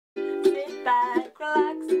back,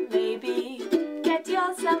 relax, and maybe get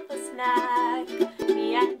yourself a snack.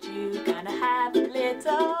 Me and you gonna have a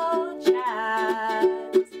little chat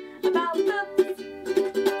about books.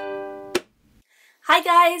 Hi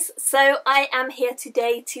guys, so I am here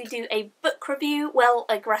today to do a book review, well,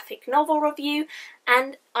 a graphic novel review,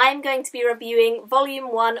 and I'm going to be reviewing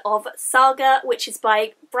Volume 1 of Saga, which is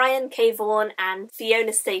by Brian K Vaughn and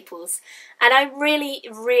Fiona Staples. And I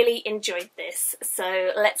really enjoyed this,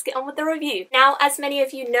 so let's get on with the review. Now, as many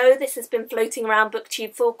of you know, this has been floating around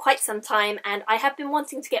BookTube for quite some time, and I have been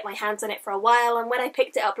wanting to get my hands on it for a while, and when I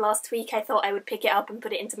picked it up last week, I thought I would pick it up and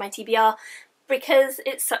put it into my TBR, because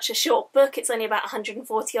it's such a short book. It's only about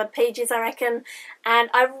 140 odd pages, I reckon, and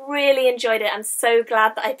I really enjoyed it. I'm so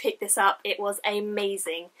glad that I picked this up. It was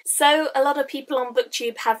amazing. So a lot of people on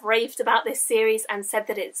BookTube have raved about this series and said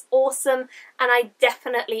that it's awesome, and I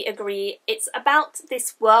definitely agree. It's about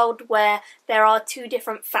this world where there are two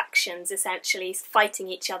different factions essentially fighting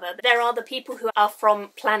each other. There are the people who are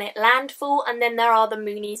from planet Landfall, and then there are the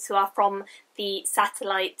Moonies who are from the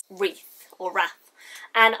satellite Wreath or Wrath.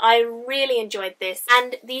 And I really enjoyed this,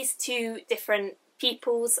 and these two different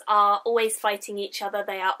peoples are always fighting each other,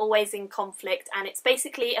 they are always in conflict, and it's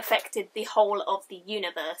basically affected the whole of the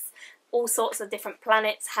universe. All sorts of different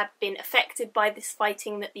planets have been affected by this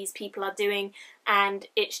fighting that these people are doing, and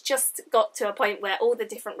it's just got to a point where all the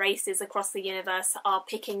different races across the universe are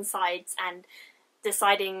picking sides and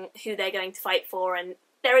deciding who they're going to fight for, and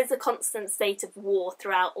there is a constant state of war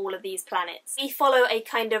throughout all of these planets. We follow a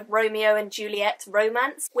kind of Romeo and Juliet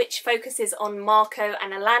romance, which focuses on Marco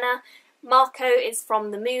and Alana. Marco is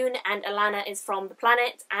from the moon and Alana is from the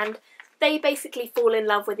planet, and they basically fall in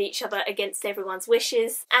love with each other against everyone's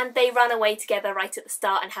wishes, and they run away together right at the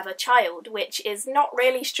start and have a child, which is not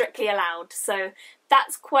really strictly allowed, so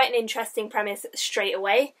that's quite an interesting premise straight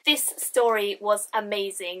away. This story was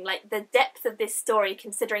amazing. Like, the depth of this story,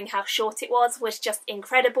 considering how short it was just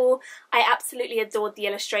incredible. I absolutely adored the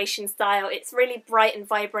illustration style. It's really bright and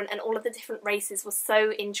vibrant, and all of the different races were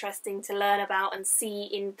so interesting to learn about and see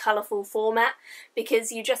in colourful format,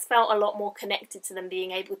 because you just felt a lot more connected to them,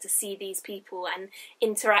 being able to see these people and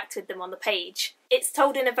interact with them on the page. It's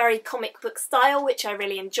told in a very comic book style, which I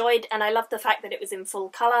really enjoyed, and I love the fact that it was in full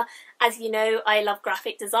colour. As you know, I love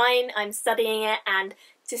graphic design, I'm studying it, and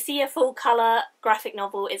to see a full colour graphic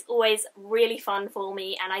novel is always really fun for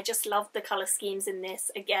me, and I just loved the colour schemes in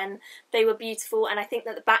this. Again, they were beautiful, and I think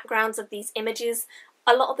that the backgrounds of these images,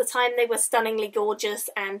 a lot of the time they were stunningly gorgeous,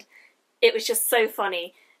 and it was just so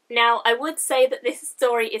funny. Now, I would say that this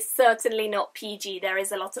story is certainly not PG. There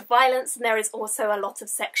is a lot of violence and there is also a lot of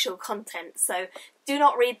sexual content, so do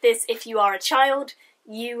not read this if you are a child.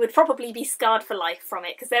 You would probably be scarred for life from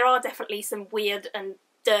it, because there are definitely some weird and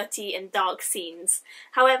dirty and dark scenes.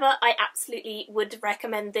 However, I absolutely would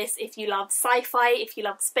recommend this if you love sci-fi, if you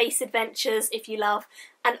love space adventures, if you love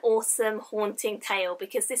an awesome haunting tale,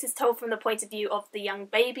 because this is told from the point of view of the young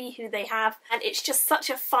baby who they have, and it's just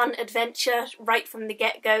such a fun adventure right from the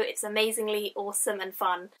get-go. It's amazingly awesome and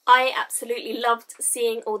fun. I absolutely loved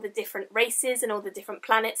seeing all the different races and all the different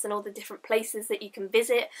planets and all the different places that you can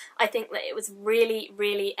visit. I think that it was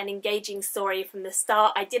really an engaging story from the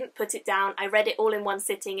start. I didn't put it down. I read it all in one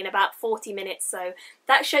sitting in about 40 minutes, so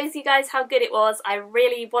that shows you guys how good it was. I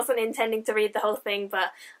really wasn't intending to read the whole thing,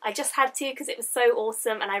 but I just had to because it was so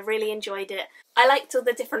awesome and I really enjoyed it. I liked all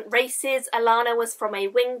the different races. Alana was from a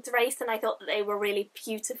winged race, and I thought that they were really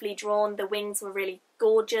beautifully drawn. The wings were really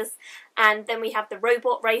gorgeous. And then we have the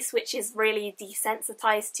robot race, which is really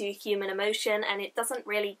desensitized to human emotion, and it doesn't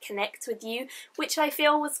really connect with you, which I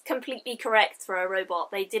feel was completely correct for a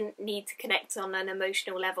robot. They didn't need to connect on an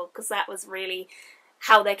emotional level, because that was really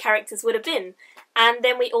how their characters would have been. And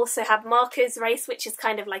then we also have Marco's race, which is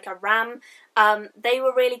kind of like a ram. They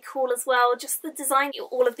were really cool as well. Just the design,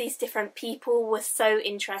 all of these different people were so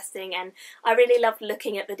interesting, and I really loved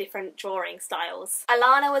looking at the different drawing styles.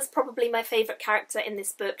 Alana was probably my favourite character in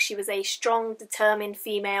this book. She was a strong, determined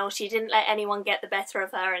female. She didn't let anyone get the better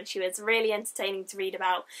of her, and she was really entertaining to read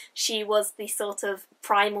about. She was the sort of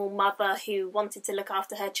primal mother who wanted to look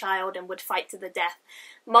after her child and would fight to the death.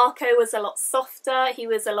 Marco was a lot softer. He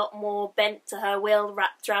was a lot more bent to her will,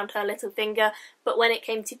 wrapped around her little finger, but when it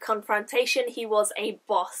came to confrontation, he was a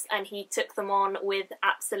boss, and he took them on with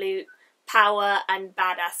absolute power and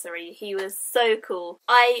badassery. He was so cool.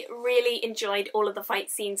 I really enjoyed all of the fight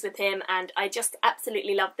scenes with him, and I just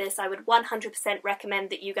absolutely love this. I would 100% recommend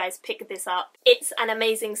that you guys pick this up. It's an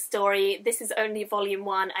amazing story. This is only volume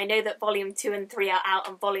 1. I know that volume 2 and 3 are out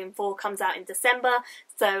and volume 4 comes out in December,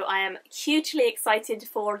 so I am hugely excited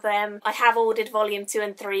for them. I have ordered volume 2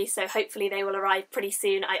 and 3, so hopefully they will arrive pretty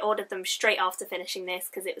soon. I ordered them straight after finishing this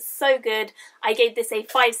because it was so good. I gave this a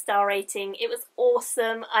 5-star rating. It was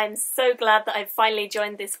awesome. I'm so glad that I've finally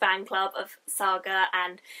joined this fan club of Saga,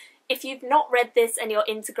 and if you've not read this and you're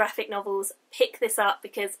into graphic novels, pick this up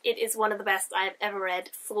because it is one of the best I have ever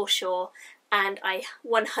read for sure, and I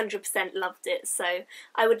 100% loved it. So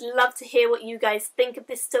I would love to hear what you guys think of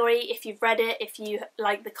this story. If you've read it, if you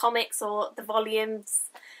like the comics or the volumes,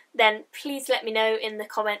 then please let me know in the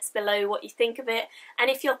comments below what you think of it. And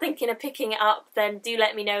if you're thinking of picking it up, then do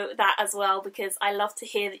let me know that as well, because I love to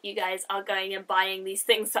hear that you guys are going and buying these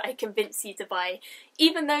things that I convince you to buy.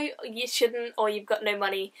 Even though you shouldn't or you've got no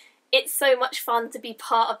money, it's so much fun to be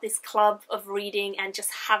part of this club of reading and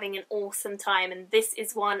just having an awesome time, and this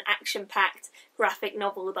is one action-packed graphic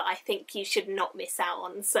novel that I think you should not miss out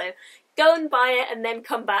on. So go and buy it and then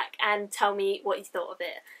come back and tell me what you thought of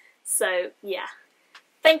it. So yeah.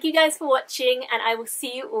 Thank you guys for watching, and I will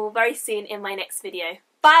see you all very soon in my next video.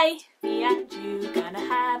 Bye! Me and you gonna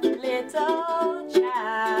have a little